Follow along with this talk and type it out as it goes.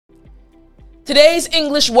Today's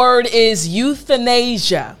English word is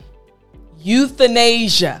euthanasia.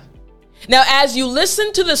 Euthanasia. Now, as you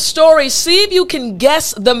listen to the story, see if you can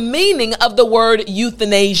guess the meaning of the word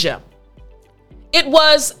euthanasia. It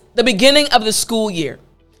was the beginning of the school year.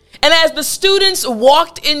 And as the students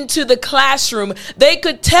walked into the classroom, they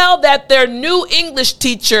could tell that their new English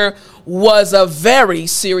teacher was a very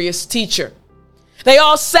serious teacher. They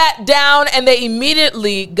all sat down and they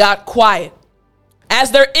immediately got quiet.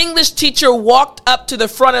 As their English teacher walked up to the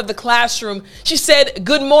front of the classroom, she said,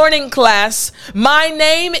 "Good morning, class. My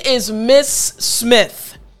name is Miss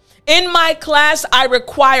Smith. In my class, I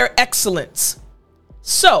require excellence.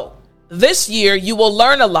 So, this year you will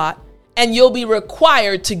learn a lot and you'll be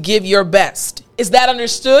required to give your best. Is that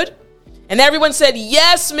understood?" And everyone said,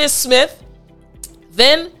 "Yes, Miss Smith."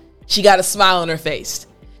 Then she got a smile on her face.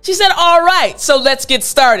 She said, "All right, so let's get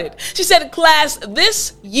started." She said, "Class,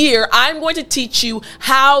 this year I'm going to teach you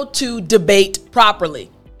how to debate properly."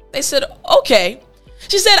 They said, "Okay."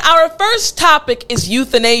 She said, "Our first topic is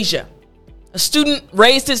euthanasia." A student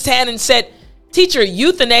raised his hand and said, "Teacher,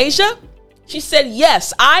 euthanasia?" She said,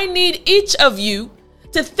 "Yes, I need each of you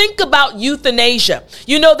to think about euthanasia.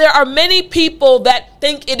 You know, there are many people that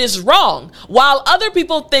think it is wrong, while other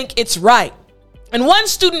people think it's right." And one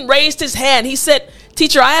student raised his hand. He said,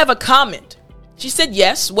 "Teacher, I have a comment." She said,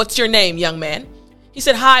 "Yes, what's your name, young man?" He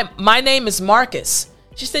said, "Hi, my name is Marcus."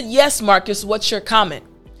 She said, "Yes, Marcus, what's your comment?"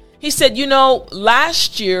 He said, "You know,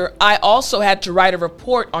 last year I also had to write a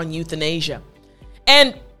report on euthanasia.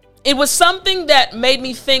 And it was something that made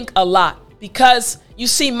me think a lot because, you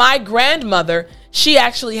see, my grandmother, she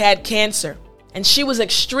actually had cancer and she was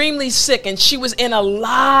extremely sick and she was in a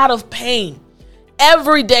lot of pain.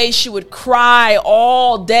 Every day she would cry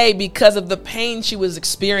all day because of the pain she was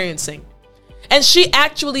experiencing. And she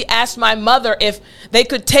actually asked my mother if they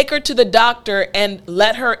could take her to the doctor and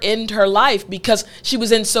let her end her life because she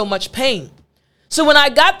was in so much pain. So when I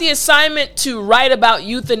got the assignment to write about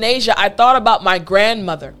euthanasia, I thought about my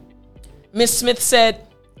grandmother. Miss Smith said,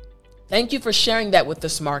 "Thank you for sharing that with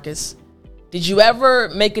us, Marcus. Did you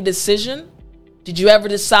ever make a decision? Did you ever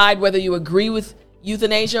decide whether you agree with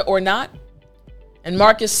euthanasia or not?" And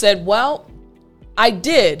Marcus said, "Well, I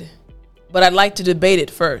did, but I'd like to debate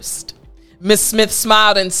it first." Miss Smith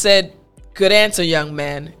smiled and said, "Good answer, young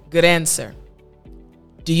man, good answer.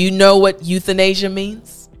 Do you know what euthanasia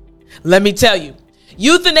means?" Let me tell you,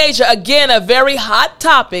 euthanasia, again, a very hot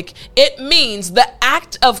topic. It means the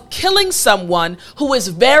act of killing someone who is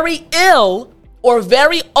very ill or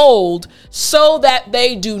very old so that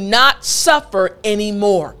they do not suffer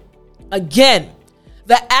anymore. Again,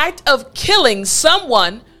 the act of killing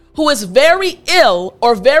someone who is very ill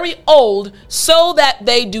or very old so that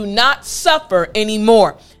they do not suffer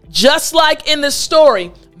anymore. Just like in the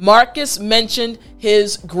story, Marcus mentioned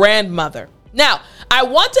his grandmother. Now, I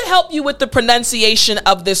want to help you with the pronunciation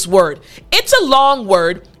of this word. It's a long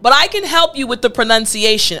word, but I can help you with the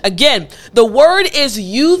pronunciation. Again, the word is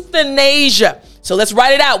euthanasia. So let's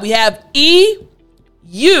write it out. We have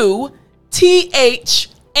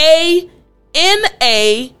EUTHANASIA.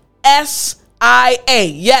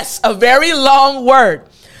 Yes, a very long word.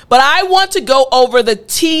 But I want to go over the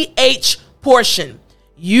TH portion.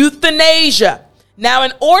 Euthanasia. Now,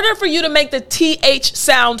 in order for you to make the TH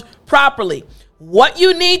sound properly, what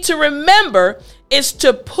you need to remember is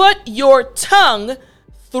to put your tongue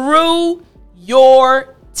through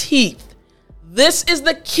your teeth. This is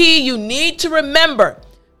the key you need to remember.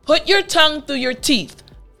 Put your tongue through your teeth.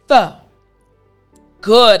 The.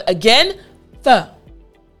 Good. Again, the.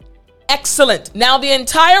 Excellent. Now the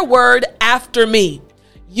entire word after me.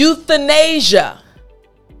 Euthanasia.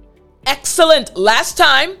 Excellent. Last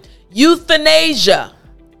time, euthanasia.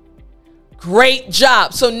 Great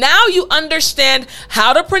job. So now you understand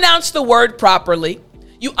how to pronounce the word properly.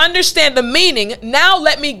 You understand the meaning. Now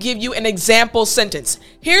let me give you an example sentence.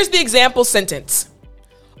 Here's the example sentence.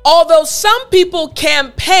 Although some people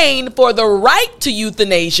campaign for the right to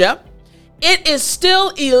euthanasia, it is still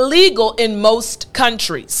illegal in most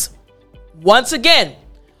countries. Once again,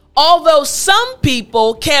 although some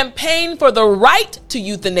people campaign for the right to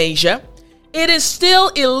euthanasia, it is still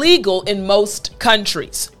illegal in most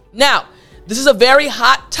countries. Now, this is a very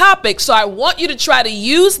hot topic, so I want you to try to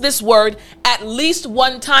use this word at least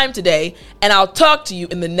one time today, and I'll talk to you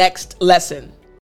in the next lesson.